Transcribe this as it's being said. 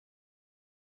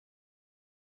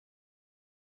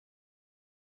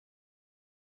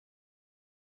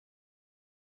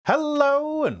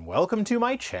Hello and welcome to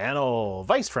my channel,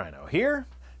 Rhino here.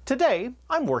 Today,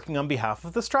 I'm working on behalf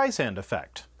of the Streisand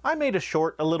effect. I made a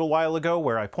short a little while ago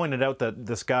where I pointed out that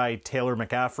this guy, Taylor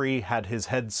McAffrey, had his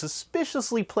head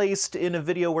suspiciously placed in a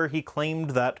video where he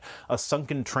claimed that a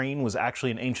sunken train was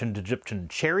actually an ancient Egyptian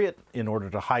chariot in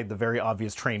order to hide the very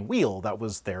obvious train wheel that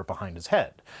was there behind his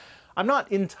head. I'm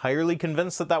not entirely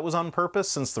convinced that that was on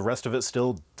purpose, since the rest of it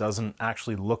still doesn't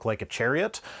actually look like a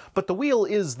chariot, but the wheel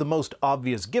is the most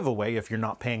obvious giveaway if you're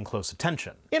not paying close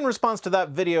attention. In response to that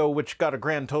video, which got a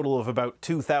grand total of about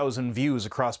 2,000 views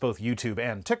across both YouTube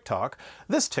and TikTok,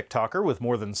 this TikToker with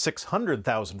more than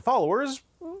 600,000 followers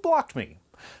blocked me.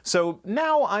 So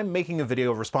now I'm making a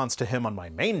video response to him on my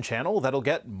main channel that'll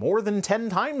get more than 10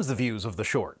 times the views of the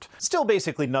short. Still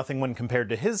basically nothing when compared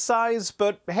to his size,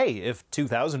 but hey, if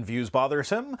 2,000 views bothers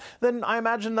him, then I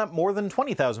imagine that more than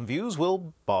 20,000 views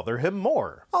will bother him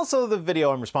more. Also, the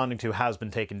video I'm responding to has been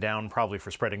taken down, probably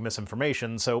for spreading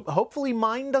misinformation, so hopefully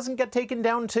mine doesn't get taken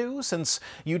down too, since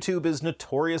YouTube is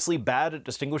notoriously bad at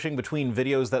distinguishing between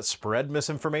videos that spread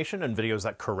misinformation and videos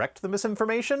that correct the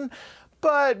misinformation.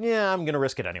 But yeah, I'm gonna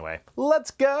risk it anyway. Let's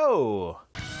go!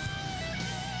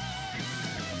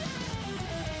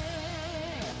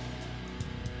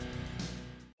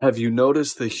 Have you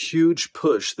noticed the huge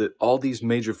push that all these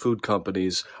major food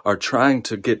companies are trying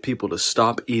to get people to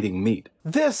stop eating meat?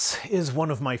 This is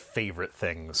one of my favorite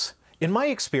things. In my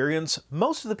experience,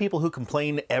 most of the people who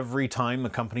complain every time a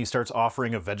company starts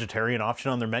offering a vegetarian option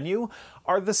on their menu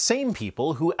are the same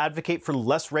people who advocate for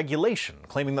less regulation,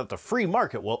 claiming that the free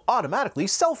market will automatically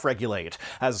self-regulate,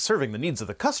 as serving the needs of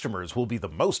the customers will be the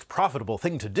most profitable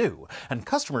thing to do, and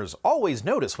customers always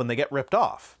notice when they get ripped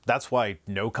off. That's why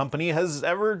no company has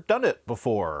ever done it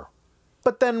before.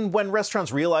 But then when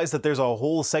restaurants realize that there's a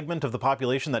whole segment of the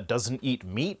population that doesn't eat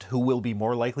meat who will be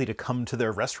more likely to come to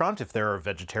their restaurant if there are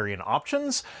vegetarian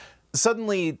options,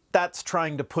 suddenly that's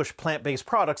trying to push plant-based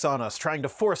products on us, trying to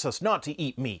force us not to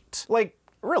eat meat. Like,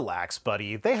 relax,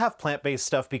 buddy. They have plant-based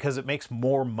stuff because it makes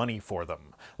more money for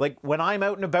them. Like, when I'm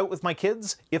out and about with my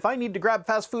kids, if I need to grab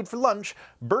fast food for lunch,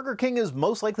 Burger King is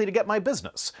most likely to get my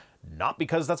business. Not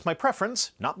because that's my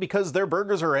preference, not because their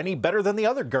burgers are any better than the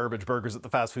other garbage burgers at the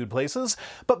fast food places,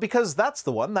 but because that's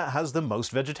the one that has the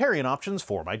most vegetarian options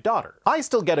for my daughter. I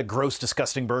still get a gross,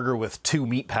 disgusting burger with 2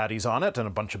 meat patties on it and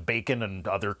a bunch of bacon and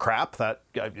other crap that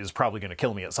is probably going to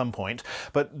kill me at some point,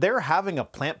 but their having a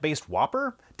plant-based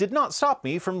Whopper did not stop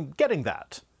me from getting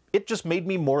that. It just made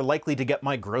me more likely to get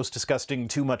my gross, disgusting,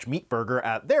 too much meat burger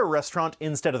at their restaurant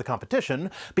instead of the competition,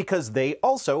 because they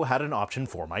also had an option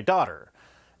for my daughter.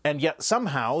 And yet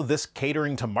somehow this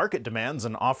catering to market demands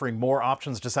and offering more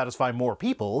options to satisfy more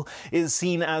people is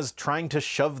seen as trying to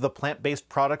shove the plant-based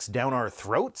products down our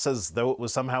throats, as though it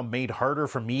was somehow made harder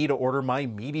for me to order my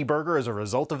meaty burger as a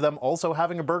result of them also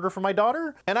having a burger for my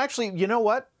daughter. And actually, you know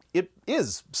what? It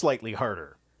is slightly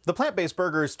harder. The plant-based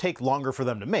burgers take longer for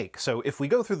them to make, so if we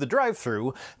go through the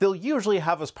drive-thru, they'll usually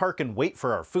have us park and wait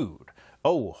for our food.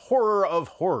 Oh, horror of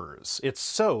horrors. It's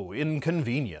so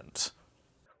inconvenient.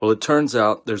 Well, it turns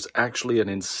out there's actually an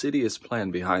insidious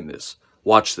plan behind this.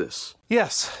 Watch this.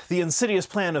 Yes, the insidious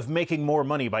plan of making more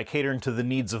money by catering to the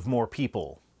needs of more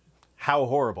people. How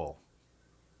horrible.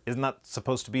 Isn't that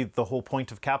supposed to be the whole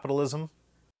point of capitalism?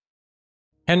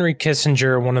 Henry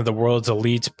Kissinger, one of the world's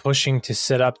elites pushing to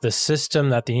set up the system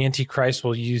that the Antichrist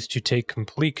will use to take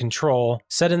complete control,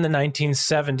 said in the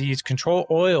 1970s, control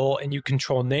oil and you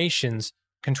control nations.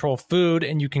 Control food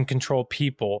and you can control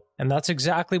people. And that's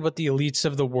exactly what the elites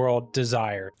of the world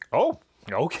desired. Oh,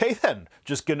 okay then.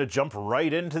 Just gonna jump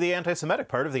right into the anti-Semitic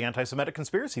part of the anti-Semitic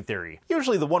conspiracy theory.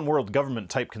 Usually the one world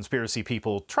government type conspiracy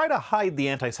people try to hide the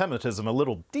anti-Semitism a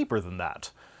little deeper than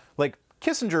that. Like,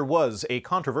 Kissinger was a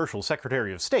controversial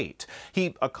Secretary of State.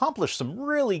 He accomplished some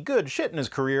really good shit in his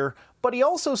career, but he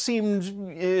also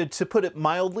seemed, to put it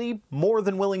mildly, more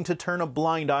than willing to turn a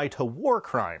blind eye to war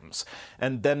crimes.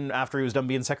 And then after he was done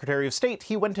being Secretary of State,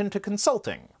 he went into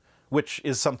consulting, which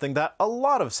is something that a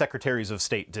lot of Secretaries of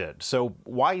State did. So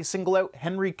why single out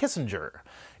Henry Kissinger?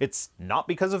 It's not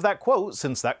because of that quote,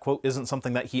 since that quote isn't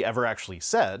something that he ever actually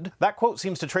said. That quote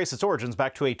seems to trace its origins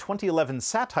back to a 2011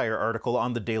 satire article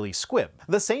on the Daily Squib.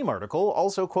 The same article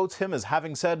also quotes him as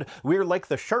having said, "We're like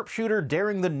the sharpshooter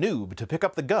daring the noob to pick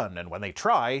up the gun, and when they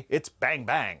try, it's bang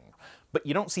bang." But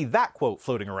you don't see that quote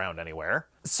floating around anywhere.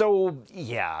 So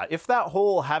yeah, if that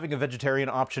whole having a vegetarian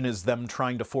option is them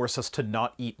trying to force us to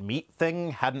not eat meat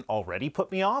thing hadn't already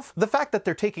put me off, the fact that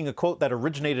they're taking a quote that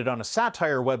originated on a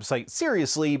satire website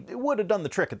seriously would have done the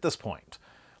trick at this point.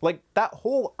 Like, that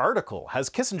whole article has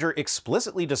Kissinger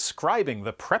explicitly describing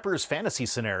the prepper's fantasy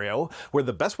scenario where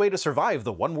the best way to survive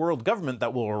the one-world government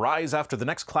that will arise after the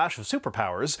next clash of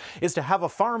superpowers is to have a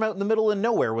farm out in the middle of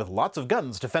nowhere with lots of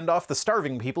guns to fend off the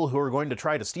starving people who are going to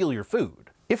try to steal your food.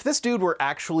 If this dude were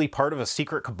actually part of a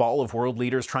secret cabal of world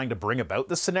leaders trying to bring about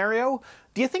this scenario,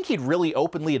 do you think he'd really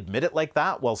openly admit it like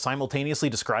that while simultaneously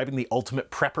describing the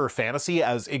ultimate prepper fantasy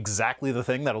as exactly the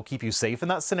thing that'll keep you safe in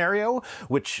that scenario,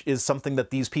 which is something that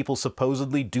these people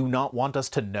supposedly do not want us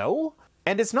to know?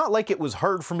 And it's not like it was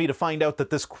hard for me to find out that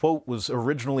this quote was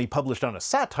originally published on a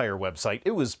satire website.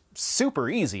 It was super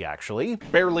easy, actually.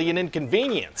 Barely an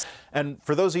inconvenience. And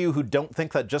for those of you who don't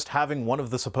think that just having one of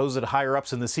the supposed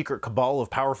higher-ups in the secret cabal of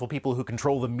powerful people who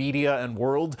control the media and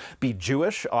world be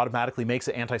Jewish automatically makes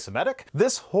it anti-Semitic,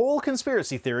 this whole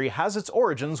conspiracy theory has its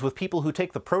origins with people who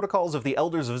take the Protocols of the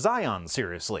Elders of Zion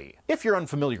seriously. If you're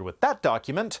unfamiliar with that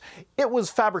document, it was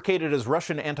fabricated as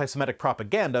Russian anti-Semitic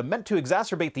propaganda meant to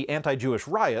exacerbate the anti-Jewish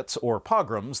riots, or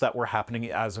pogroms, that were happening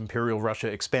as Imperial Russia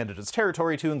expanded its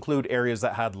territory to include areas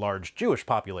that had large Jewish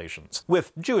populations,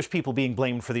 with Jewish people being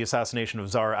blamed for the assassination of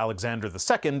Tsar Alexander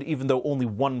II, even though only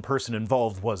one person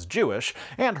involved was Jewish,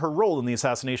 and her role in the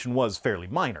assassination was fairly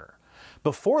minor.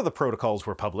 Before the protocols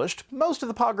were published, most of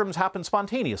the pogroms happened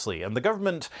spontaneously, and the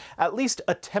government at least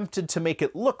attempted to make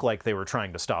it look like they were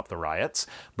trying to stop the riots.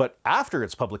 But after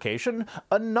its publication,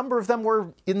 a number of them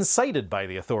were incited by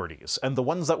the authorities, and the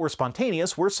ones that were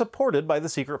spontaneous were supported by the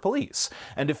secret police.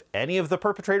 And if any of the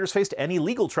perpetrators faced any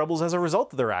legal troubles as a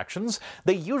result of their actions,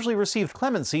 they usually received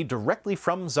clemency directly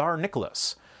from Tsar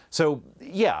Nicholas. So,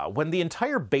 yeah, when the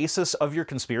entire basis of your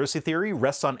conspiracy theory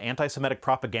rests on anti-Semitic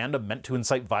propaganda meant to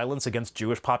incite violence against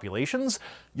Jewish populations,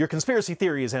 your conspiracy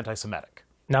theory is anti-Semitic.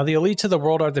 Now, the elites of the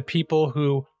world are the people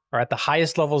who are at the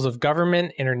highest levels of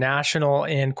government, international,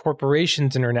 and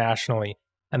corporations internationally.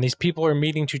 And these people are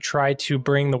meeting to try to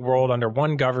bring the world under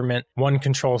one government, one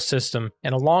control system.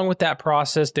 And along with that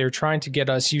process, they're trying to get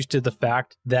us used to the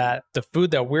fact that the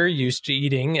food that we're used to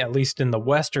eating, at least in the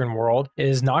Western world,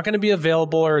 is not going to be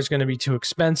available or is going to be too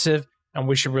expensive. And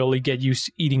we should really get used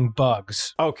to eating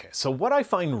bugs. Okay, so what I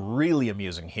find really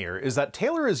amusing here is that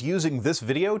Taylor is using this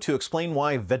video to explain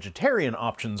why vegetarian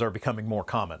options are becoming more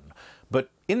common. But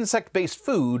insect-based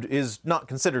food is not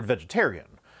considered vegetarian.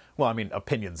 Well, I mean,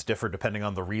 opinions differ depending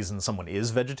on the reason someone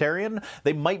is vegetarian.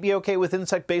 They might be okay with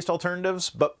insect-based alternatives,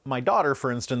 but my daughter, for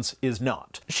instance, is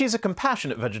not. She's a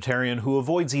compassionate vegetarian who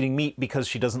avoids eating meat because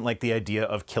she doesn't like the idea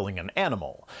of killing an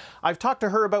animal. I've talked to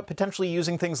her about potentially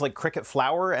using things like cricket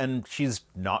flour, and she's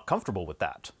not comfortable with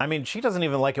that. I mean, she doesn't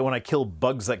even like it when I kill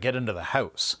bugs that get into the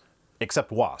house.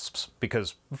 Except wasps,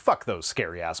 because fuck those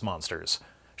scary-ass monsters.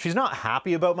 She's not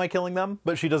happy about my killing them,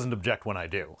 but she doesn't object when I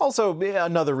do. Also,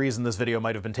 another reason this video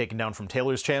might have been taken down from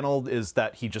Taylor's channel is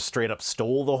that he just straight up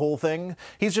stole the whole thing.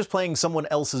 He's just playing someone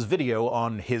else's video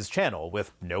on his channel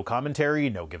with no commentary,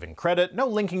 no giving credit, no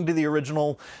linking to the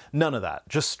original, none of that.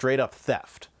 Just straight up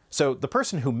theft. So the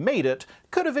person who made it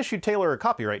could have issued Taylor a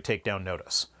copyright takedown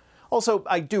notice. Also,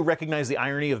 I do recognize the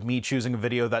irony of me choosing a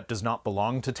video that does not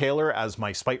belong to Taylor as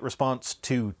my spite response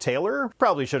to Taylor.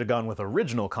 Probably should have gone with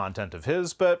original content of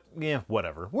his, but yeah,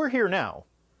 whatever. We're here now.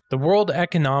 The World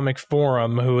Economic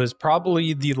Forum, who is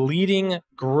probably the leading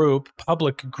group,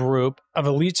 public group, of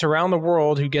elites around the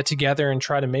world who get together and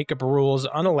try to make up rules,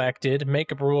 unelected,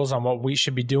 make up rules on what we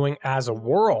should be doing as a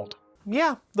world.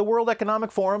 Yeah, the World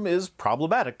Economic Forum is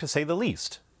problematic to say the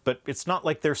least. But it's not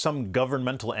like there's some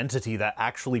governmental entity that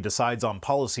actually decides on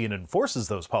policy and enforces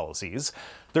those policies.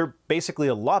 They're basically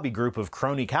a lobby group of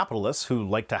crony capitalists who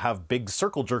like to have big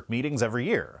circle jerk meetings every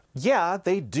year. Yeah,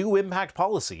 they do impact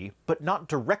policy, but not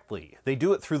directly. They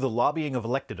do it through the lobbying of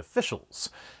elected officials.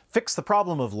 Fix the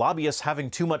problem of lobbyists having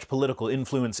too much political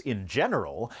influence in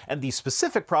general, and the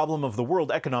specific problem of the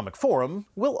World Economic Forum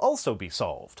will also be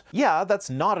solved. Yeah, that's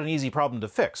not an easy problem to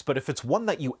fix, but if it's one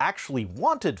that you actually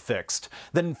wanted fixed,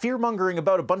 then fear-mongering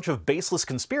about a bunch of baseless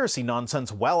conspiracy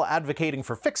nonsense while advocating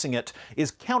for fixing it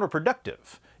is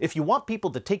counterproductive. If you want people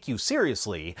to take you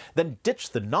seriously, then ditch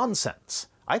the nonsense.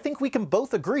 I think we can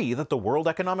both agree that the World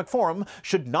Economic Forum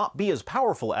should not be as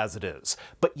powerful as it is,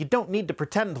 but you don't need to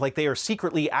pretend like they are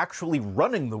secretly actually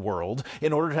running the world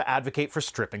in order to advocate for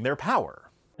stripping their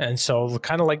power. And so,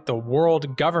 kind of like the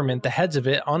world government, the heads of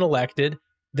it, unelected,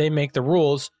 they make the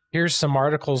rules. Here's some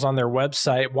articles on their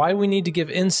website, why we need to give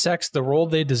insects the role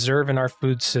they deserve in our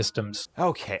food systems.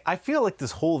 Okay, I feel like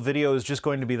this whole video is just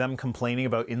going to be them complaining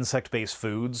about insect-based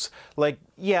foods. Like,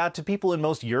 yeah, to people in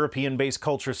most European-based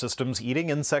culture systems, eating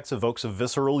insects evokes a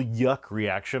visceral yuck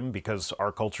reaction because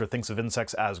our culture thinks of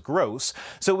insects as gross,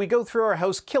 so we go through our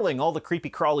house killing all the creepy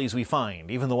crawlies we find,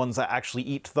 even the ones that actually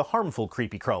eat the harmful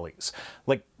creepy crawlies.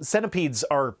 Like, centipedes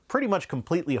are pretty much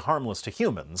completely harmless to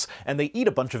humans, and they eat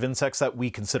a bunch of insects that we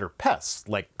consider pests,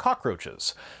 like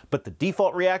cockroaches. But the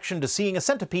default reaction to seeing a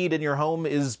centipede in your home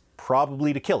is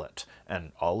probably to kill it,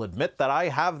 and I'll admit that I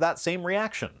have that same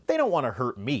reaction. They don't want to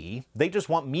hurt me, they just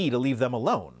want me to leave them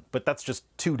alone, but that's just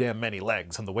too damn many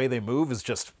legs, and the way they move is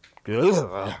just...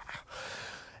 ugh.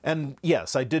 And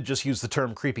yes, I did just use the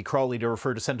term creepy crawly to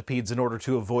refer to centipedes in order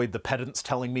to avoid the pedants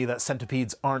telling me that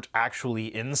centipedes aren't actually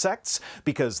insects,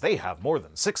 because they have more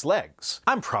than 6 legs.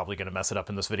 I'm probably going to mess it up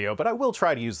in this video, but I will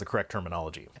try to use the correct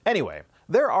terminology. Anyway,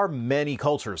 there are many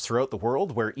cultures throughout the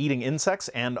world where eating insects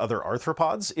and other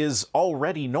arthropods is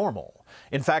already normal.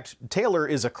 In fact, Taylor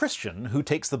is a Christian who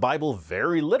takes the Bible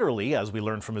very literally, as we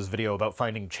learned from his video about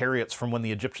finding chariots from when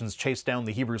the Egyptians chased down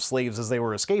the Hebrew slaves as they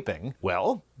were escaping.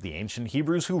 Well, the ancient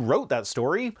Hebrews who wrote that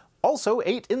story also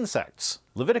ate insects.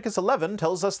 Leviticus 11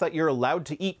 tells us that you're allowed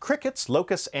to eat crickets,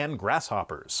 locusts, and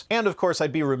grasshoppers. And of course,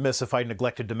 I'd be remiss if I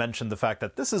neglected to mention the fact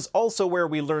that this is also where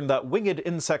we learn that winged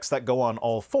insects that go on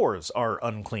all fours are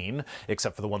unclean,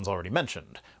 except for the ones already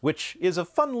mentioned, which is a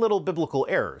fun little biblical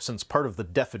error, since part of the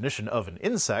definition of an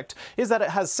insect is that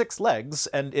it has 6 legs,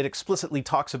 and it explicitly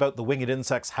talks about the winged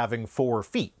insects having 4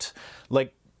 feet.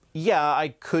 Like, yeah,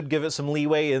 I could give it some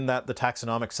leeway in that the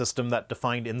taxonomic system that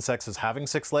defined insects as having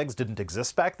 6 legs didn't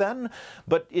exist back then,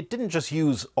 but it didn't just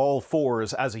use all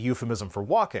fours as a euphemism for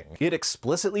walking. It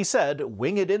explicitly said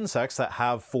winged insects that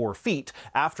have 4 feet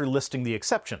after listing the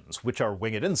exceptions, which are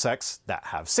winged insects that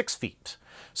have 6 feet.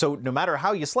 So no matter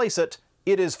how you slice it,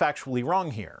 it is factually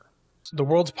wrong here. The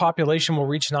world's population will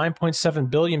reach 9.7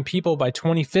 billion people by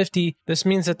 2050. This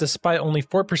means that despite only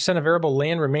 4% of arable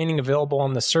land remaining available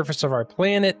on the surface of our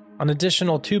planet, an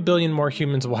additional 2 billion more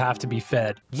humans will have to be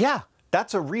fed. Yeah,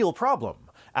 that's a real problem.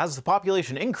 As the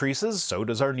population increases, so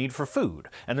does our need for food,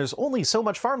 and there's only so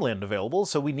much farmland available,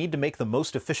 so we need to make the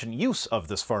most efficient use of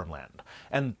this farmland.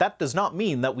 And that does not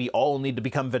mean that we all need to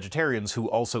become vegetarians who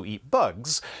also eat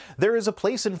bugs. There is a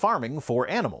place in farming for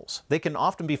animals. They can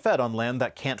often be fed on land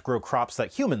that can't grow crops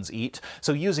that humans eat,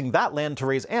 so using that land to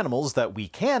raise animals that we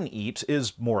can eat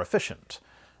is more efficient.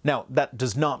 Now, that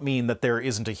does not mean that there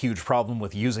isn't a huge problem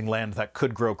with using land that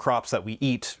could grow crops that we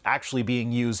eat actually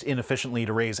being used inefficiently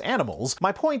to raise animals.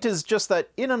 My point is just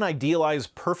that in an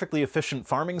idealized, perfectly efficient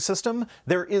farming system,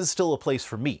 there is still a place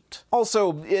for meat.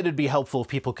 Also, it'd be helpful if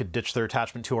people could ditch their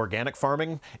attachment to organic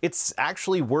farming. It's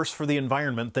actually worse for the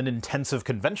environment than intensive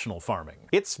conventional farming.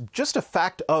 It's just a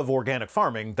fact of organic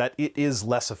farming that it is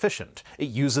less efficient. It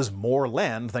uses more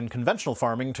land than conventional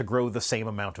farming to grow the same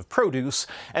amount of produce,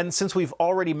 and since we've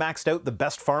already maxed out the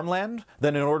best farmland,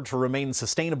 then in order to remain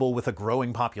sustainable with a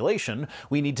growing population,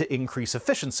 we need to increase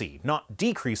efficiency, not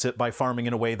decrease it by farming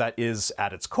in a way that is,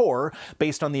 at its core,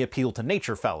 based on the appeal to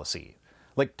nature fallacy.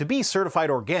 Like, to be certified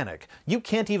organic, you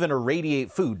can't even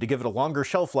irradiate food to give it a longer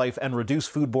shelf life and reduce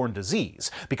foodborne disease,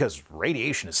 because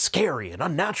radiation is scary and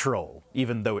unnatural,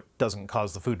 even though it doesn't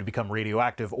cause the food to become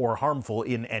radioactive or harmful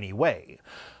in any way.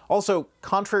 Also,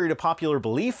 contrary to popular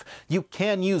belief, you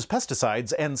can use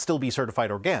pesticides and still be certified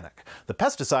organic. The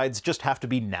pesticides just have to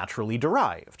be naturally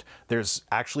derived. There's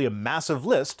actually a massive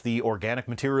list, the Organic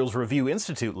Materials Review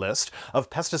Institute list, of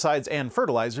pesticides and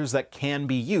fertilizers that can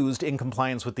be used in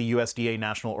compliance with the USDA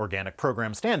National Organic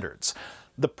Program standards.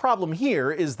 The problem here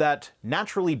is that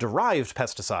naturally derived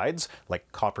pesticides,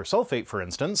 like copper sulfate for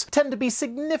instance, tend to be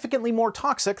significantly more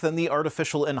toxic than the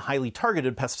artificial and highly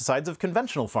targeted pesticides of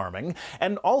conventional farming,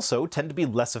 and also tend to be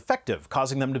less effective,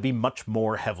 causing them to be much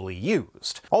more heavily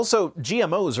used. Also,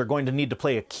 GMOs are going to need to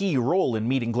play a key role in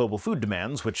meeting global food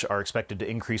demands, which are expected to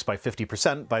increase by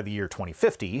 50% by the year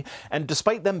 2050, and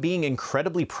despite them being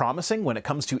incredibly promising when it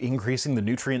comes to increasing the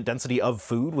nutrient density of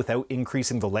food without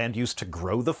increasing the land use to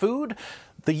grow the food,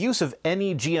 the use of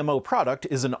any GMO product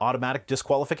is an automatic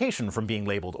disqualification from being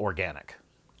labeled organic.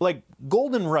 Like,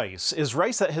 golden rice is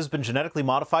rice that has been genetically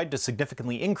modified to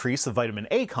significantly increase the vitamin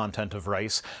A content of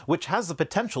rice, which has the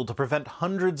potential to prevent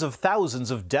hundreds of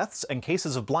thousands of deaths and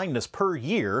cases of blindness per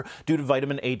year due to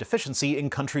vitamin A deficiency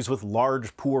in countries with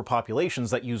large, poor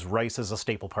populations that use rice as a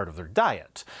staple part of their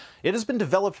diet. It has been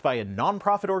developed by a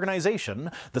non-profit organization,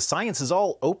 the science is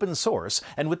all open source,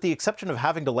 and with the exception of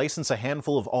having to license a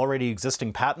handful of already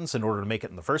existing patents in order to make it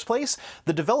in the first place,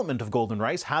 the development of golden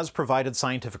rice has provided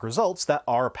scientific results that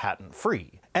are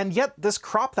patent-free. And yet, this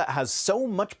crop that has so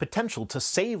much potential to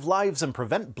save lives and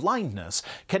prevent blindness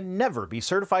can never be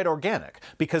certified organic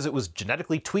because it was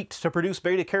genetically tweaked to produce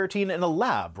beta-carotene in a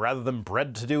lab rather than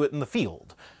bred to do it in the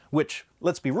field. Which,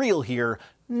 let's be real here,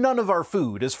 none of our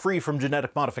food is free from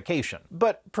genetic modification.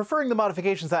 But preferring the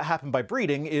modifications that happen by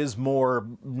breeding is more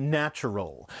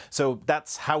natural, so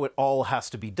that's how it all has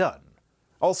to be done.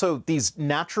 Also, these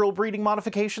natural breeding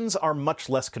modifications are much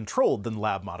less controlled than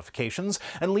lab modifications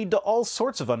and lead to all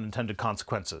sorts of unintended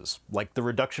consequences, like the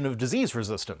reduction of disease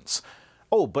resistance.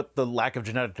 Oh, but the lack of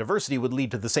genetic diversity would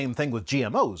lead to the same thing with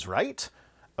GMOs, right?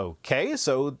 Okay,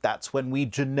 so that's when we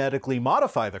genetically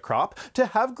modify the crop to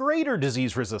have greater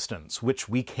disease resistance, which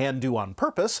we can do on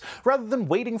purpose, rather than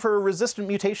waiting for a resistant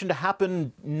mutation to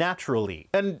happen naturally.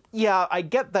 And yeah, I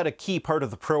get that a key part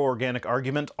of the pro-organic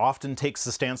argument often takes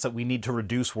the stance that we need to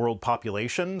reduce world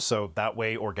population, so that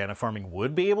way organic farming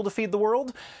would be able to feed the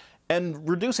world. And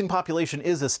reducing population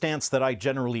is a stance that I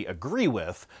generally agree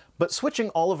with, but switching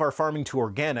all of our farming to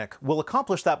organic will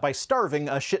accomplish that by starving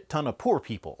a shit ton of poor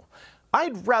people.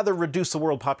 I'd rather reduce the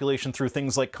world population through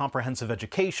things like comprehensive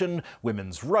education,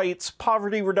 women's rights,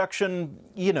 poverty reduction,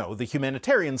 you know, the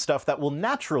humanitarian stuff that will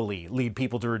naturally lead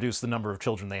people to reduce the number of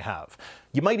children they have.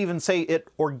 You might even say it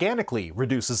organically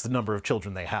reduces the number of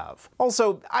children they have.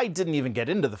 Also, I didn't even get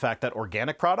into the fact that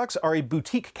organic products are a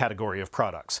boutique category of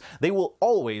products. They will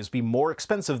always be more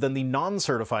expensive than the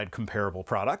non-certified comparable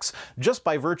products, just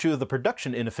by virtue of the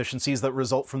production inefficiencies that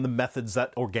result from the methods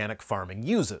that organic farming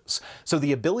uses. So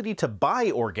the ability to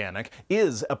buy organic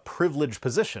is a privileged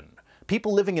position.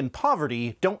 People living in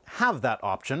poverty don't have that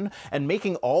option, and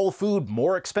making all food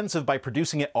more expensive by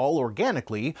producing it all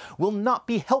organically will not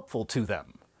be helpful to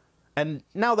them. And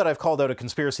now that I've called out a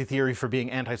conspiracy theory for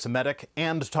being anti-Semitic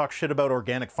and talked shit about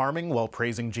organic farming while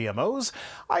praising GMOs,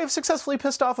 I have successfully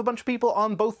pissed off a bunch of people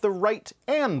on both the right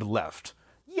and left.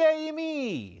 Yay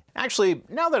me! Actually,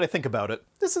 now that I think about it,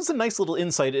 this is a nice little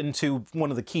insight into one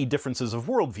of the key differences of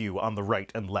worldview on the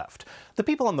right and left. The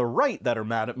people on the right that are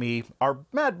mad at me are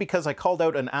mad because I called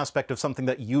out an aspect of something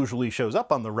that usually shows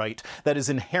up on the right that is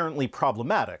inherently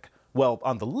problematic. Well,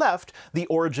 on the left, the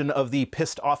origin of the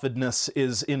pissed-offedness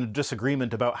is in a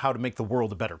disagreement about how to make the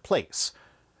world a better place.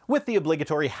 With the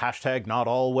obligatory hashtag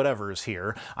 #NotAllWhatevers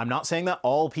here, I'm not saying that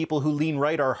all people who lean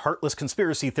right are heartless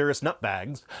conspiracy theorist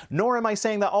nutbags, nor am I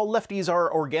saying that all lefties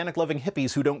are organic-loving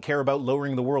hippies who don't care about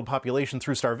lowering the world population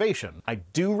through starvation. I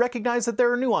do recognize that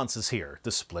there are nuances here.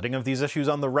 The splitting of these issues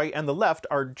on the right and the left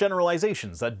are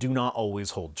generalizations that do not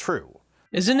always hold true.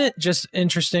 Isn't it just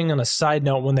interesting on a side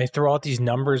note when they throw out these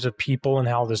numbers of people and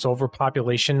how this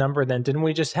overpopulation number, then didn't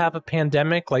we just have a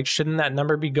pandemic? Like, shouldn't that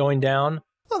number be going down?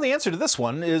 Well, the answer to this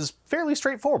one is fairly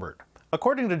straightforward.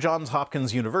 According to Johns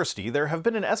Hopkins University, there have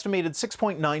been an estimated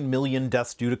 6.9 million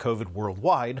deaths due to COVID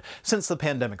worldwide since the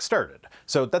pandemic started.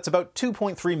 So that's about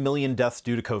 2.3 million deaths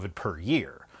due to COVID per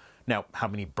year. Now, how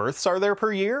many births are there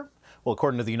per year? Well,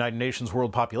 according to the United Nations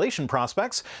World Population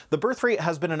Prospects, the birth rate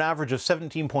has been an average of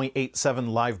 17.87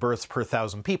 live births per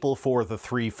 1,000 people for the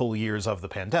 3 full years of the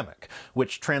pandemic,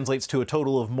 which translates to a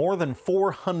total of more than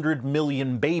 400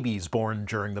 million babies born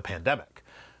during the pandemic.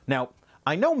 Now,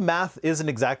 I know math isn't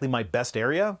exactly my best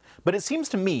area, but it seems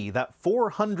to me that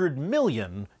 400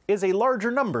 million is a larger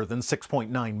number than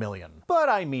 6.9 million. But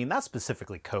I mean, that's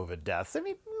specifically COVID deaths. I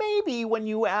mean, maybe when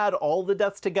you add all the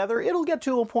deaths together, it'll get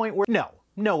to a point where...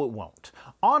 No, it won't.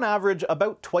 On average,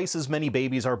 about twice as many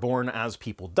babies are born as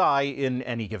people die in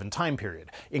any given time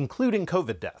period, including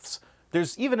COVID deaths.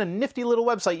 There's even a nifty little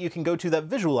website you can go to that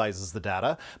visualizes the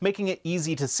data, making it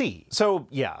easy to see. So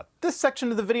yeah, this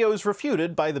section of the video is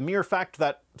refuted by the mere fact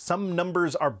that some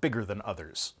numbers are bigger than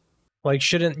others. Like,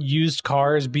 shouldn't used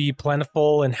cars be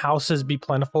plentiful and houses be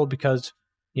plentiful because,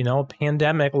 you know,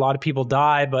 pandemic, a lot of people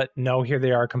die, but no, here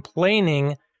they are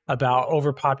complaining about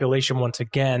overpopulation once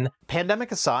again.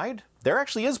 Pandemic aside, there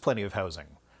actually is plenty of housing.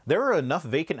 There are enough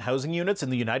vacant housing units in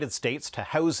the United States to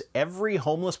house every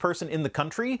homeless person in the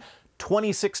country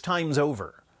 26 times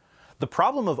over. The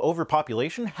problem of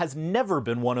overpopulation has never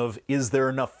been one of, is there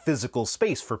enough physical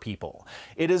space for people?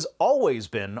 It has always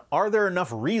been, are there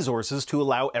enough resources to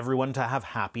allow everyone to have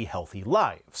happy, healthy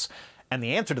lives? And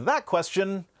the answer to that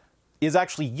question is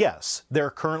actually yes, there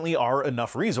currently are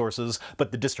enough resources,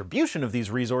 but the distribution of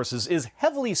these resources is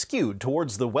heavily skewed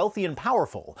towards the wealthy and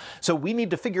powerful, so we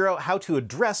need to figure out how to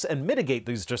address and mitigate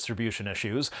these distribution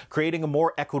issues, creating a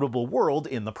more equitable world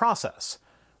in the process.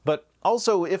 But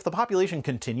also, if the population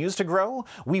continues to grow,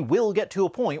 we will get to a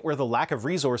point where the lack of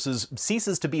resources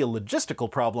ceases to be a logistical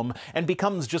problem and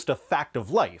becomes just a fact of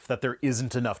life that there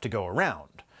isn't enough to go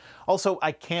around. Also,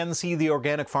 I can see the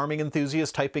organic farming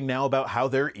enthusiast typing now about how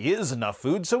there is enough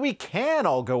food, so we can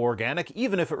all go organic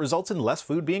even if it results in less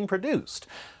food being produced.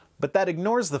 But that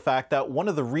ignores the fact that one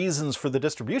of the reasons for the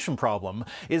distribution problem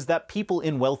is that people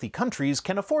in wealthy countries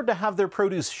can afford to have their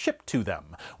produce shipped to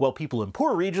them, while people in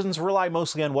poor regions rely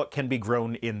mostly on what can be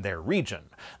grown in their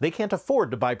region. They can't afford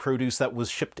to buy produce that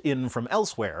was shipped in from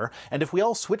elsewhere, and if we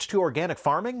all switch to organic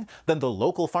farming, then the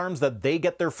local farms that they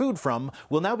get their food from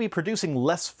will now be producing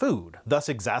less food, thus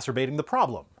exacerbating the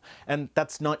problem. And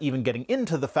that's not even getting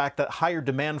into the fact that higher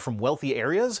demand from wealthy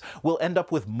areas will end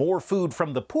up with more food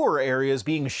from the poorer areas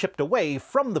being shipped away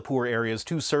from the poor areas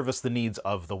to service the needs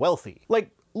of the wealthy.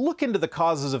 Like, look into the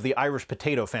causes of the Irish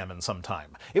potato famine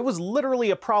sometime. It was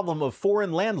literally a problem of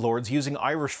foreign landlords using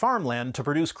Irish farmland to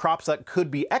produce crops that could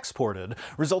be exported,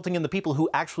 resulting in the people who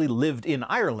actually lived in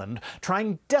Ireland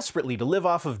trying desperately to live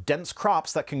off of dense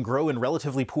crops that can grow in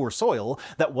relatively poor soil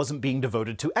that wasn't being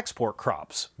devoted to export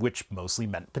crops, which mostly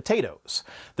meant potatoes.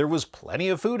 There was plenty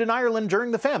of food in Ireland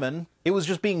during the famine. It was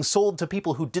just being sold to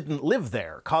people who didn't live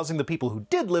there, causing the people who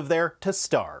did live there to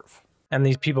starve. And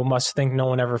these people must think no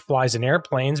one ever flies in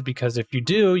airplanes, because if you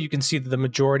do, you can see that the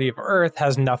majority of Earth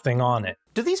has nothing on it.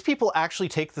 Do these people actually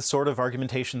take this sort of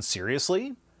argumentation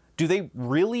seriously? Do they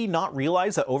really not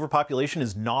realize that overpopulation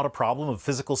is not a problem of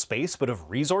physical space, but of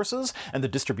resources, and the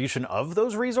distribution of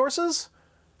those resources?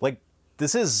 Like,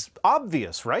 this is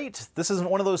obvious, right? This isn't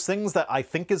one of those things that I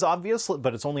think is obvious,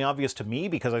 but it's only obvious to me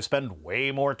because I spend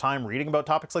way more time reading about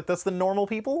topics like this than normal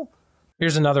people.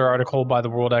 Here's another article by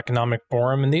the World Economic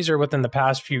Forum, and these are within the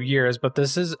past few years, but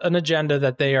this is an agenda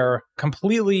that they are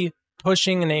completely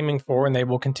pushing and aiming for, and they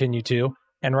will continue to.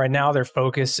 And right now their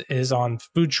focus is on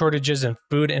food shortages and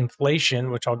food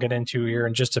inflation, which I'll get into here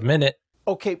in just a minute.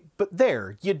 Okay, but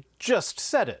there, you just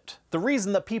said it. The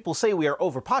reason that people say we are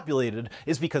overpopulated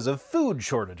is because of food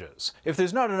shortages. If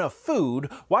there's not enough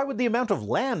food, why would the amount of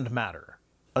land matter?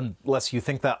 Unless you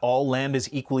think that all land is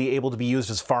equally able to be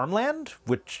used as farmland,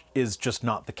 which is just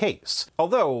not the case.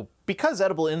 Although, because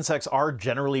edible insects are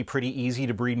generally pretty easy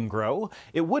to breed and grow,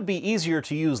 it would be easier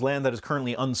to use land that is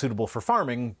currently unsuitable for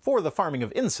the farming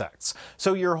of insects.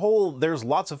 So your whole "there's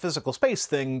lots of physical space"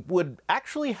 thing would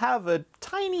actually have a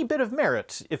tiny bit of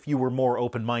merit if you were more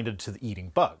open-minded to eating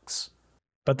bugs.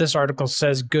 But this article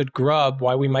says good grub,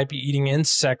 why we might be eating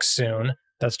insects soon.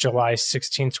 That's July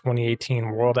 16,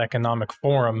 2018, World Economic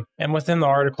Forum. And within the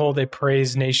article, they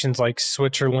praise nations like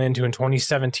Switzerland, who in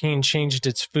 2017 changed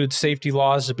its food safety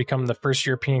laws to become the first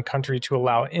European country to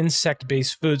allow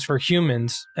insect-based foods for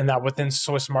humans. And that within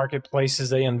Swiss marketplaces,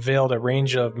 they unveiled a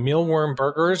range of mealworm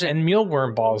burgers and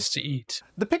mealworm balls to eat.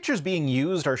 The pictures being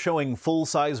used are showing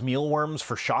full-size mealworms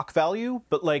for shock value,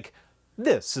 but like,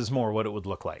 this is more what it would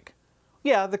look like.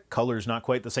 Yeah, the color's not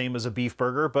quite the same as a beef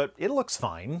burger, but it looks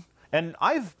fine. And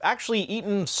I've actually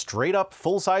eaten straight-up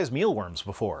full-size mealworms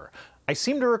before. I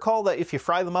seem to recall that if you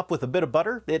fry them up with a bit of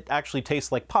butter, it actually tastes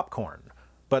like popcorn.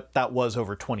 But that was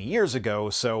over 20 years ago,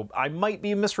 so I might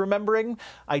be misremembering.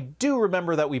 I do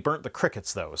remember that we burnt the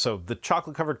crickets, though, so the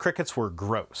chocolate-covered crickets were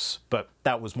gross. But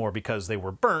that was more because they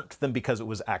were burnt than because it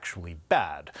was actually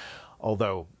bad.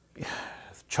 Although,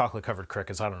 chocolate-covered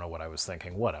crickets, I don't know what I was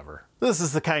thinking, whatever. This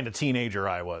is the kind of teenager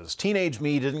I was. Teenage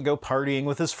me didn't go partying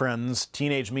with his friends.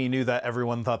 Teenage me knew that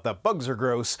everyone thought that bugs are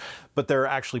gross, but there are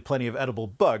actually plenty of edible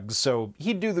bugs, so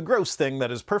he'd do the gross thing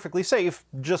that is perfectly safe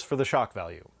just for the shock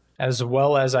value. As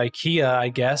well as IKEA, I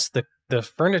guess, the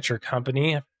furniture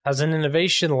company has an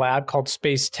innovation lab called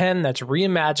Space 10 that's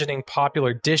reimagining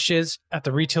popular dishes at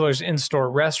the retailer's in-store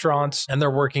restaurants, and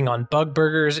they're working on bug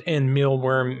burgers and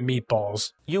mealworm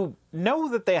meatballs. You know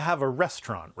that they have a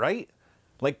restaurant, right?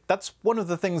 Like, that's one of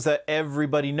the things that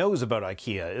everybody knows about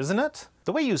IKEA, isn't it?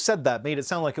 The way you said that made it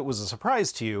sound like it was a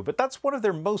surprise to you, but that's one of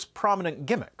their most prominent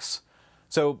gimmicks.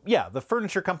 So yeah, the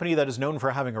furniture company that is known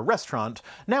for having a restaurant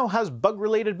now has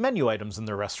bug-related menu items in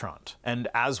their restaurant. And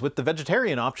as with the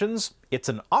vegetarian options, it's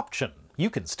an option. You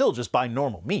can still just buy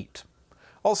normal meat.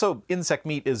 Also, insect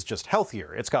meat is just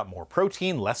healthier. It's got more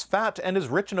protein, less fat, and is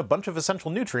rich in a bunch of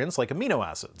essential nutrients like amino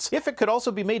acids. If it could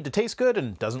also be made to taste good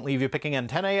and doesn't leave you picking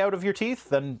antennae out of your teeth,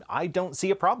 then I don't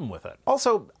see a problem with it.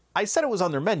 Also, I said it was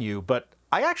on their menu, but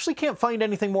I actually can't find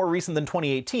anything more recent than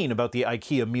 2018 about the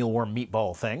IKEA mealworm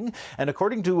meatball thing, and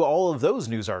according to all of those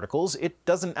news articles, it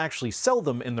doesn't actually sell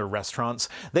them in their restaurants.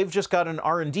 They've just got an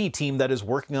R&D team that is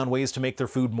working on ways to make their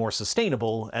food more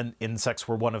sustainable, and insects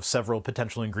were one of several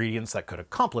potential ingredients that could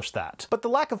accomplish that. But the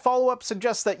lack of follow-up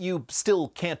suggests that you still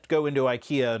can't go into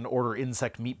IKEA and order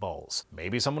insect meatballs.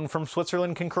 Maybe someone from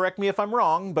Switzerland can correct me if I'm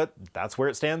wrong, but that's where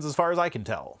it stands as far as I can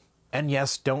tell. And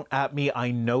yes, don't at me,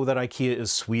 I know that IKEA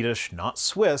is Swedish, not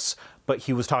Swiss, but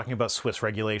he was talking about Swiss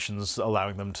regulations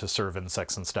allowing them to serve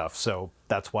insects and stuff, so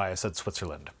that's why I said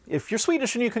Switzerland. If you're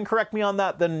Swedish and you can correct me on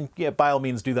that, then yeah, by all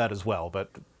means do that as well,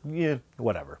 but yeah,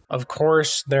 whatever. Of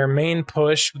course, their main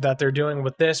push that they're doing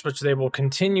with this, which they will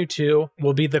continue to,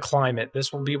 will be the climate.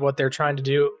 This will be what they're trying to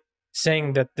do,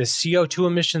 saying that the CO2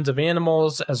 emissions of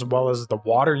animals, as well as the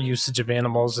water usage of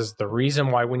animals, is the reason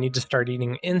why we need to start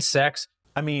eating insects.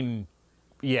 I mean,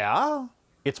 yeah,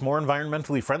 it's more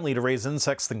environmentally friendly to raise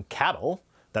insects than cattle.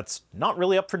 That's not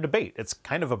really up for debate. It's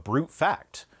kind of a brute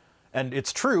fact. And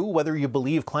it's true whether you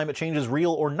believe climate change is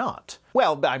real or not.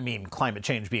 Well, I mean, climate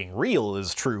change being real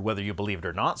is true whether you believe it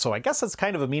or not, so I guess that's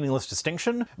kind of a meaningless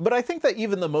distinction. But I think that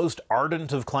even the most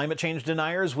ardent of climate change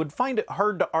deniers would find it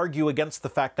hard to argue against the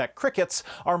fact that crickets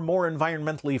are more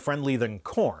environmentally friendly than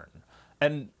corn.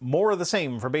 And more of the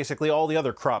same for basically all the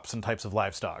other crops and types of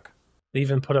livestock. They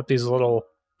even put up these little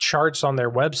charts on their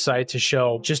website to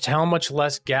show just how much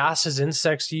less gases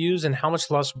insects use and how much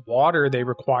less water they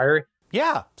require.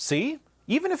 Yeah, see?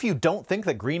 Even if you don't think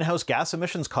that greenhouse gas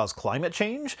emissions cause climate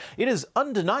change, it is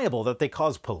undeniable that they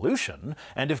cause pollution,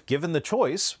 and if given the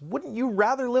choice, wouldn't you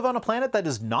rather live on a planet that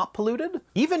is not polluted?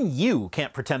 Even you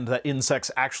can't pretend that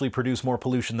insects actually produce more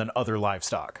pollution than other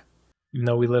livestock. Even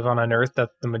though we live on an Earth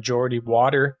that's the majority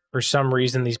water, for some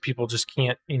reason these people just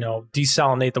can't,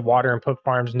 desalinate the water and put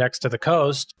farms next to the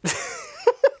coast.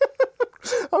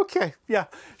 Okay, yeah,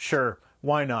 sure,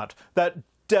 why not? That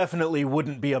definitely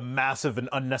wouldn't be a massive and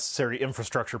unnecessary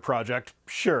infrastructure project,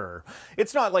 sure.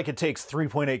 It's not like it takes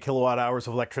 3.8 kilowatt hours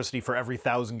of electricity for every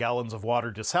 1,000 gallons of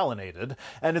water desalinated,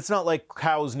 and it's not like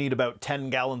cows need about 10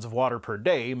 gallons of water per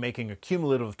day, making a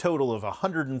cumulative total of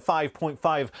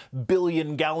 105.5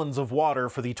 billion gallons of water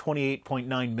for the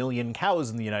 28.9 million cows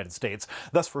in the United States,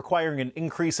 thus requiring an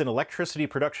increase in electricity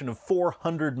production of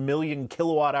 400 million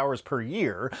kilowatt hours per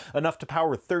year, enough to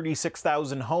power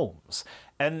 36,000 homes.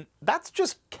 And that's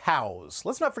just cows.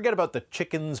 Let's not forget about the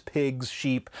chickens, pigs,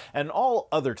 sheep, and all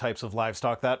other types of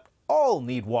livestock that all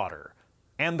need water.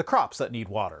 And the crops that need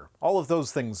water. All of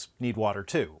those things need water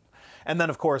too. And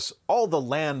then, of course, all the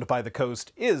land by the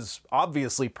coast is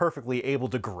obviously perfectly able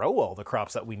to grow all the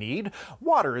crops that we need.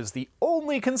 Water is the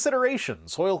only consideration.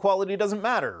 Soil quality doesn't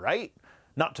matter, right?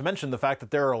 Not to mention the fact that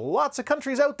there are lots of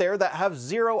countries out there that have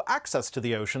zero access to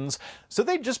the oceans, so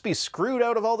they'd just be screwed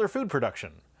out of all their food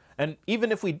production. And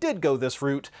even if we did go this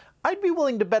route, I'd be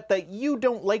willing to bet that you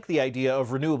don't like the idea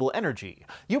of renewable energy.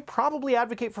 You probably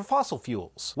advocate for fossil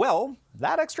fuels. Well,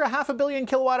 that extra 500 million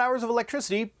kilowatt hours of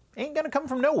electricity ain't gonna come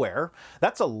from nowhere.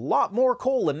 That's a lot more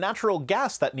coal and natural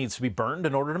gas that needs to be burned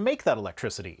in order to make that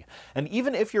electricity. And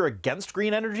even if you're against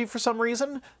green energy for some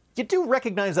reason, you do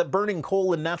recognize that burning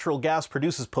coal and natural gas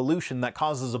produces pollution that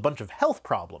causes a bunch of health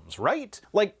problems, right?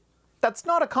 Like, that's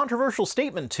not a controversial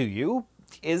statement to you,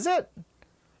 is it?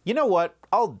 You know what?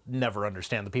 I'll never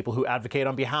understand the people who advocate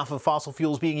on behalf of fossil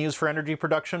fuels being used for energy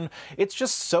production. It's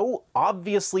just so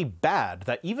obviously bad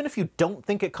that even if you don't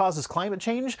think it causes climate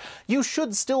change, you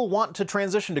should still want to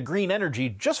transition to green energy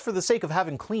just for the sake of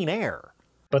having clean air.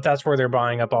 But that's where they're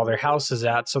buying up all their houses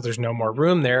at, so there's no more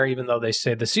room there, even though they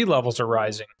say the sea levels are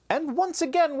rising. And once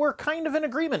again, we're kind of in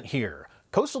agreement here.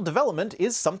 Coastal development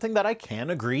is something that I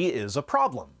can agree is a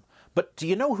problem. But do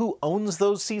you know who owns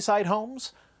those seaside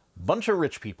homes? Bunch of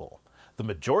rich people. The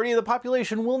majority of the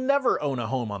population will never own a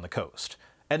home on the coast.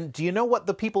 And do you know what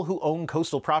the people who own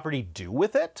coastal property do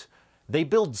with it? They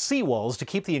build seawalls to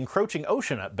keep the encroaching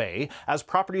ocean at bay, as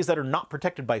properties that are not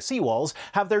protected by seawalls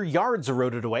have their yards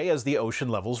eroded away as the ocean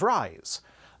levels rise.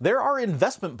 There are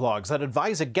investment blogs that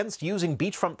advise against using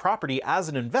beachfront property as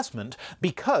an investment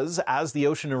because as the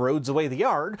ocean erodes away the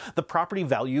yard, the property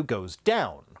value goes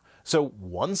down. So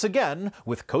once again,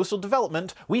 with coastal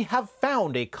development, we have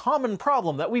found a common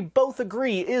problem that we both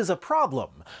agree is a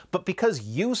problem. But because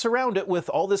you surround it with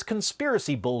all this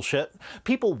conspiracy bullshit,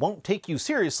 people won't take you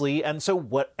seriously, and so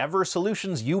whatever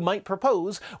solutions you might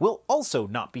propose will also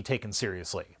not be taken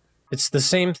seriously. It's the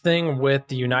same thing with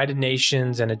the United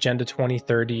Nations and Agenda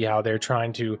 2030, how they're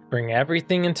trying to bring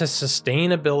everything into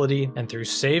sustainability, and through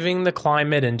saving the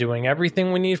climate and doing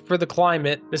everything we need for the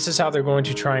climate, this is how they're going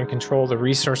to try and control the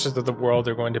resources of the world.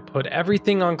 They're going to put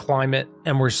everything on climate,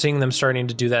 and we're seeing them starting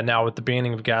to do that now with the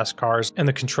banning of gas cars and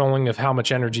the controlling of how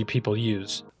much energy people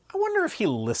use. I wonder if he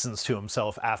listens to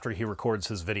himself after he records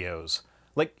his videos.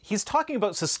 Like, he's talking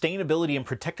about sustainability and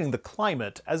protecting the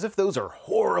climate as if those are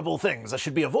horrible things that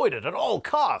should be avoided at all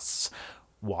costs.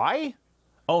 Why?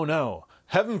 Oh no,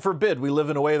 Heaven forbid we live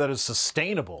in a way that is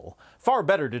sustainable. Far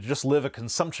better to just live a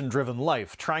consumption-driven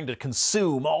life, trying to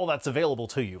consume all that's available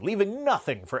to you, leaving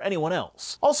nothing for anyone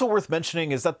else. Also worth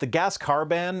mentioning is that the gas car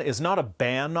ban is not a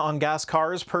ban on gas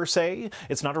cars per se.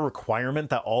 It's not a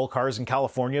requirement that all cars in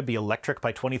California be electric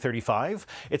by 2035.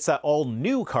 It's that all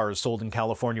new cars sold in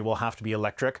California will have to be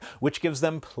electric, which gives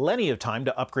them plenty of time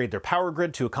to upgrade their power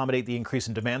grid to accommodate the increase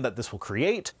in demand that this will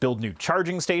create, build new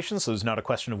charging stations so there's not a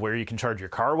question of where you can charge your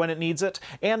car when it needs it,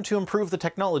 and to improve the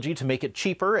technology to make it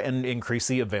cheaper and increase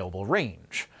the available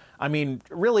range. I mean,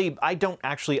 really, I don't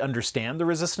actually understand the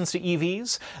resistance to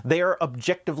EVs. They are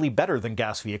objectively better than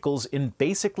gas vehicles in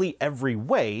basically every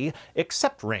way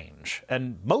except range,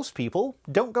 and most people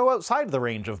don't go outside the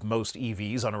range of most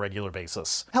EVs on a regular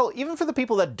basis. Hell, even for the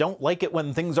people that don't like it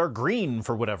when things are green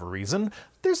for whatever reason,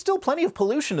 there's still plenty of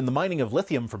pollution in the mining of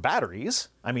lithium for batteries.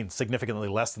 I mean, significantly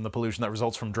less than the pollution that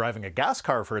results from driving a gas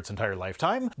car for its entire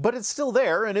lifetime, but it's still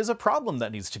there and is a problem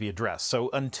that needs to be addressed.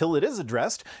 So until it is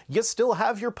addressed, you still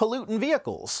have your pollutant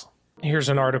vehicles. Here's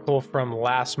an article from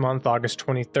last month, August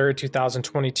 23rd,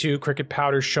 2022. Cricket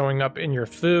powder showing up in your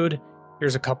food.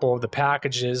 Here's a couple of the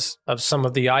packages of some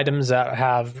of the items that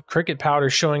have cricket powder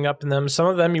showing up in them. Some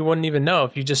of them you wouldn't even know.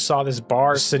 If you just saw this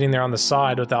bar sitting there on the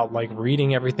side without like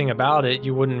reading everything about it,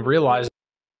 you wouldn't realize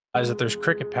that there's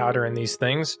cricket powder in these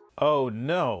things. Oh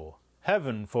no.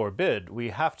 Heaven forbid we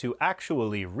have to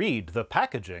actually read the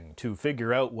packaging to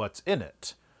figure out what's in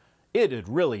it. It'd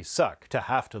really suck to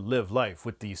have to live life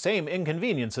with the same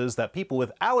inconveniences that people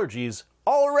with allergies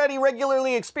already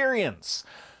regularly experience.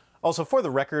 Also, for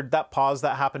the record, that pause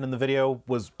that happened in the video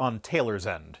was on Taylor's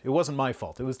end. It wasn't my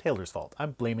fault, it was Taylor's fault.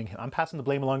 I'm blaming him. I'm passing the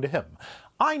blame along to him.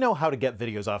 I know how to get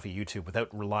videos off of YouTube without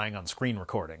relying on screen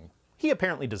recording. He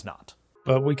apparently does not.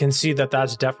 But we can see that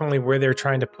that's definitely where they're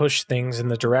trying to push things in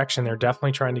the direction. They're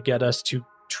definitely trying to get us to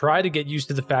try to get used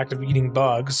to the fact of eating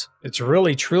bugs. It's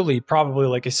really, truly probably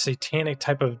like a satanic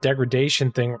type of degradation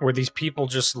thing where these people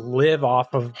just live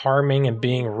off of harming and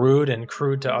being rude and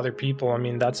crude to other people. I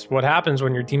mean, that's what happens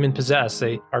when you're demon possessed.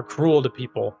 They are cruel to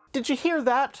people. Did you hear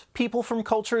that? People from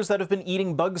cultures that have been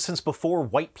eating bugs since before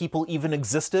white people even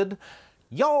existed?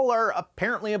 Y'all are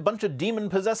apparently a bunch of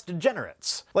demon-possessed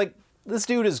degenerates. Like, this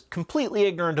dude is completely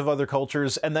ignorant of other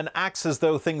cultures and then acts as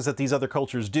though things that these other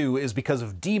cultures do is because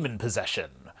of demon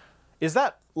possession. Is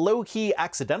that low-key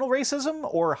accidental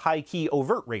racism or high-key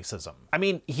overt racism? I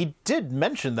mean, he did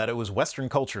mention that it was Western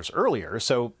cultures earlier,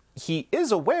 so he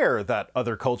is aware that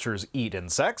other cultures eat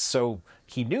insects, so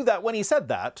he knew that when he said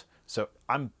that, so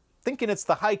I'm thinking it's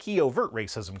the high-key overt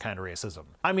racism kind of racism.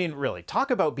 I mean, really, talk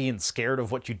about being scared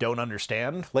of what you don't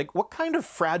understand. Like, what kind of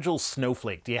fragile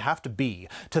snowflake do you have to be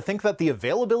to think that the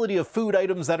availability of food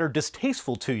items that are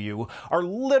distasteful to you are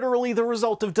literally the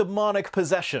result of demonic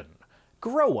possession?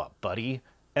 Grow up, buddy.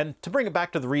 And to bring it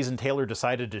back to the reason Taylor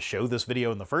decided to show this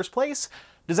video in the first place,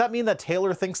 does that mean that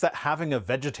Taylor thinks that having a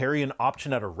vegetarian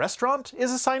option at a restaurant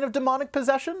is a sign of demonic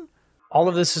possession? All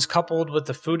of this is coupled with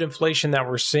the food inflation that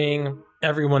we're seeing.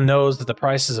 Everyone knows that the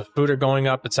prices of food are going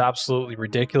up. It's absolutely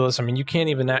ridiculous. I mean, you can't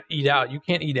even eat out. You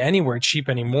can't eat anywhere cheap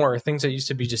anymore. Things that used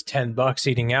to be just $10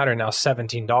 eating out are now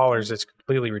 $17. It's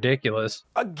completely ridiculous.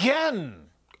 Again!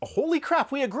 Holy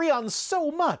crap, we agree on so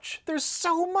much. There's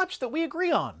so much that we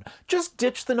agree on. Just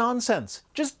ditch the nonsense.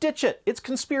 Just ditch it. It's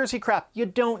conspiracy crap. You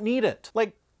don't need it.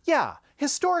 Like, yeah.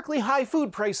 Historically high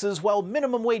food prices while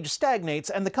minimum wage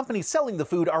stagnates and the companies selling the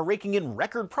food are raking in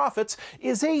record profits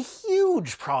is a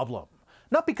huge problem.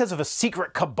 Not because of a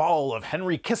secret cabal of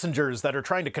Henry Kissingers that are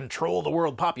trying to control the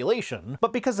world population,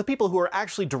 but because the people who are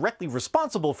actually directly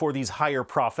responsible for these higher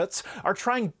profits are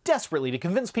trying desperately to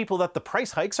convince people that the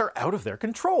price hikes are out of their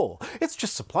control. It's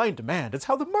just supply and demand. It's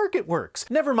how the market works.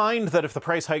 Never mind that if the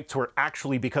price hikes were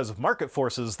actually because of market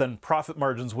forces, then profit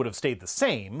margins would have stayed the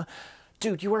same.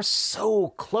 Dude, you are so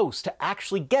close to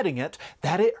actually getting it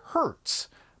that it hurts.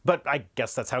 But I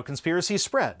guess that's how conspiracies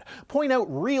spread. Point out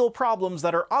real problems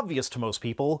that are obvious to most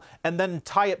people, and then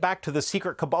tie it back to the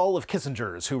secret cabal of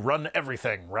Kissingers who run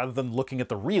everything, rather than looking at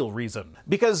the real reason.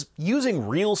 Because using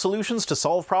real solutions to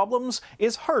solve problems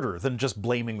is harder than just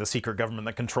blaming the secret government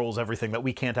that controls everything that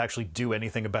we can't actually do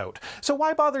anything about. So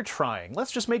why bother trying?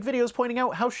 Let's just make videos pointing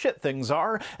out how shit things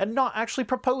are, and not actually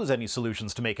propose any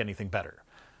solutions to make anything better.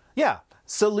 Yeah,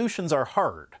 solutions are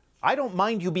hard. I don't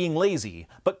mind you being lazy,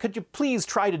 but could you please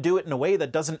try to do it in a way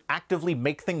that doesn't actively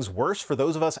make things worse for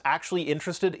those of us actually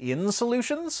interested in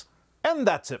solutions? And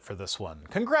that's it for this one.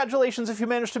 Congratulations if you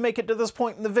managed to make it to this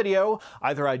point in the video.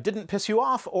 Either I didn't piss you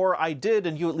off, or I did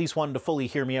and you at least wanted to fully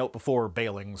hear me out before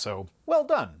bailing, so well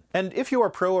done. And if you are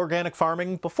pro-organic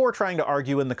farming, before trying to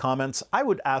argue in the comments, I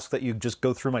would ask that you just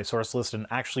go through my source list and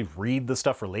actually read the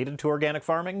stuff related to organic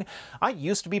farming. I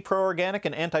used to be pro-organic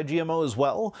and anti-GMO as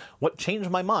well. What changed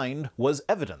my mind was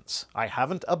evidence. I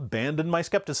haven't abandoned my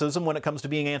skepticism when it comes to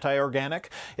being anti-organic.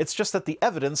 It's just that the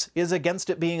evidence is against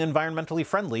it being environmentally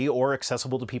friendly or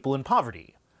accessible to people in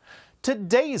poverty.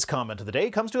 Today's comment of the day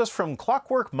comes to us from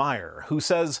Clockwork Meyer, who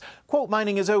says, "Quote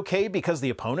mining is okay because the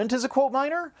opponent is a quote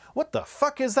miner? What the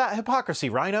fuck is that hypocrisy,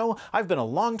 Rhino? I've been a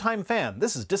long-time fan.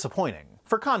 This is disappointing."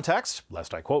 For context,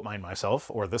 lest I quote mine myself,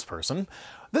 or this person,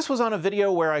 this was on a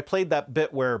video where I played that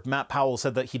bit where Matt Powell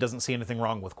said that he doesn't see anything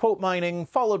wrong with quote mining,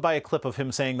 followed by a clip of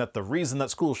him saying that the reason that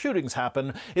school shootings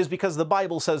happen is because the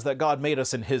Bible says that God made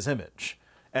us in his image.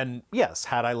 And yes,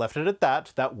 had I left it at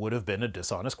that, that would have been a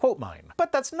dishonest quote mine.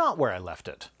 But that's not where I left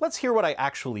it. Let's hear what I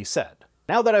actually said.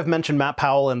 Now that I've mentioned Matt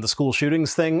Powell and the school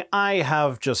shootings thing, I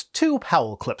have just two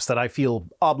Powell clips that I feel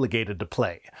obligated to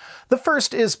play. The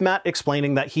first is Matt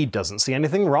explaining that he doesn't see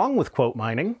anything wrong with quote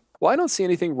mining. Well, I don't see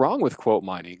anything wrong with quote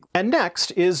mining. And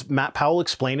next is Matt Powell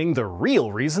explaining the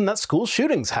real reason that school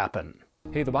shootings happen.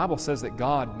 Hey, the Bible says that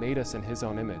God made us in his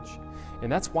own image.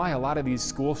 And that's why a lot of these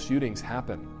school shootings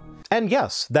happen. And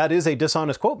yes, that is a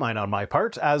dishonest quote mine on my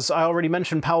part. As I already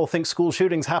mentioned, Powell thinks school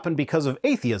shootings happen because of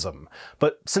atheism.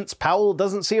 But since Powell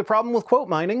doesn't see a problem with quote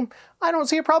mining, I don't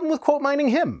see a problem with quote mining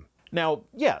him. Now,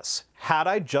 yes, had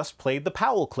I just played the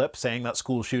Powell clip saying that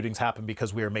school shootings happen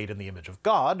because we are made in the image of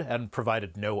God, and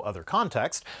provided no other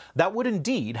context, that would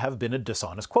indeed have been a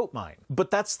dishonest quote mine.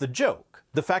 But that's the joke.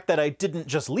 The fact that I didn't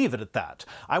just leave it at that.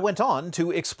 I went on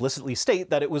to explicitly state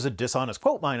that it was a dishonest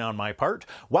quote mine on my part,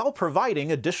 while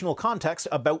providing additional context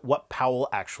about what Powell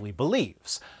actually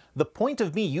believes. The point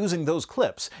of me using those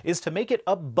clips is to make it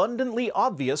abundantly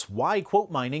obvious why quote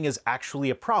mining is actually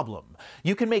a problem.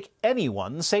 You can make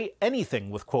anyone say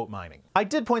anything with quote mining. I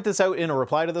did point this out in a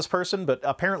reply to this person, but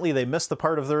apparently they missed the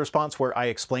part of the response where I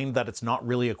explained that it's not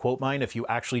really a quote mine if you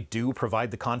actually do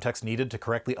provide the context needed to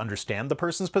correctly understand the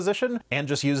person's position, and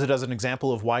just use it as an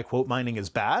example of why quote mining is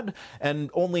bad, and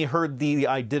only heard the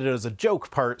 "I did it as a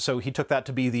joke" part, so he took that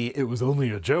to be the "it was only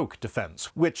a joke"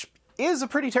 defense, which is a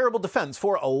pretty terrible defense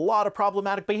for a lot of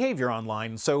problematic behavior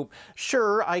online, so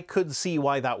sure, I could see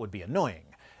why that would be annoying.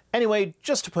 Anyway,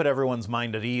 just to put everyone's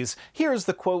mind at ease, here's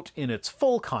the quote in its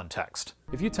full context.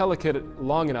 If you tell a kid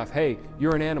long enough, hey,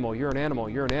 you're an animal, you're an animal,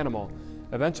 you're an animal,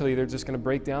 eventually they're just going to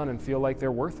break down and feel like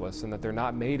they're worthless and that they're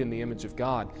not made in the image of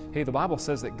God. Hey, the Bible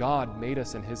says that God made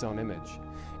us in his own image.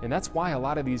 And that's why a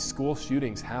lot of these school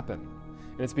shootings happen.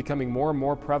 And it's becoming more and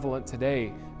more prevalent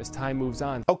today as time moves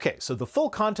on. Okay, so the full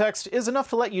context is enough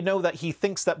to let you know that he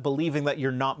thinks that believing that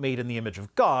you're not made in the image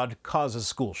of God causes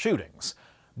school shootings.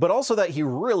 But also that he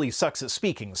really sucks at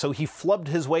speaking, so he flubbed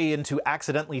his way into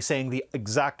accidentally saying the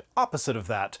exact opposite of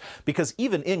that, because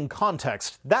even in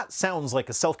context, that sounds like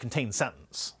a self-contained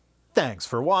sentence. Thanks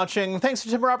for watching, thanks to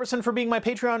Tim Robertson for being my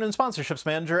Patreon and sponsorships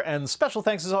manager, and special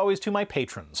thanks as always to my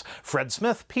patrons, Fred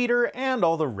Smith, Peter, and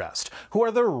all the rest, who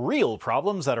are the real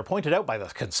problems that are pointed out by the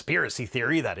conspiracy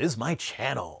theory that is my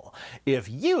channel. If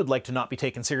you'd like to not be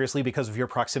taken seriously because of your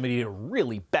proximity to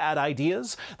really bad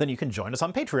ideas, then you can join us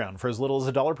on Patreon for as little as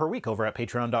 $1 per week over at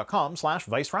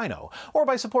patreon.com/ViceRhino, or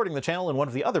by supporting the channel in one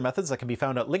of the other methods that can be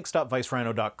found at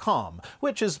links.vicerhino.com,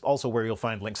 which is also where you'll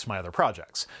find links to my other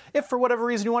projects. If for whatever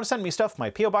reason you want to send me stuff, my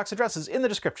P.O. Box address is in the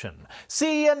description.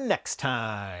 See you next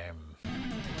time!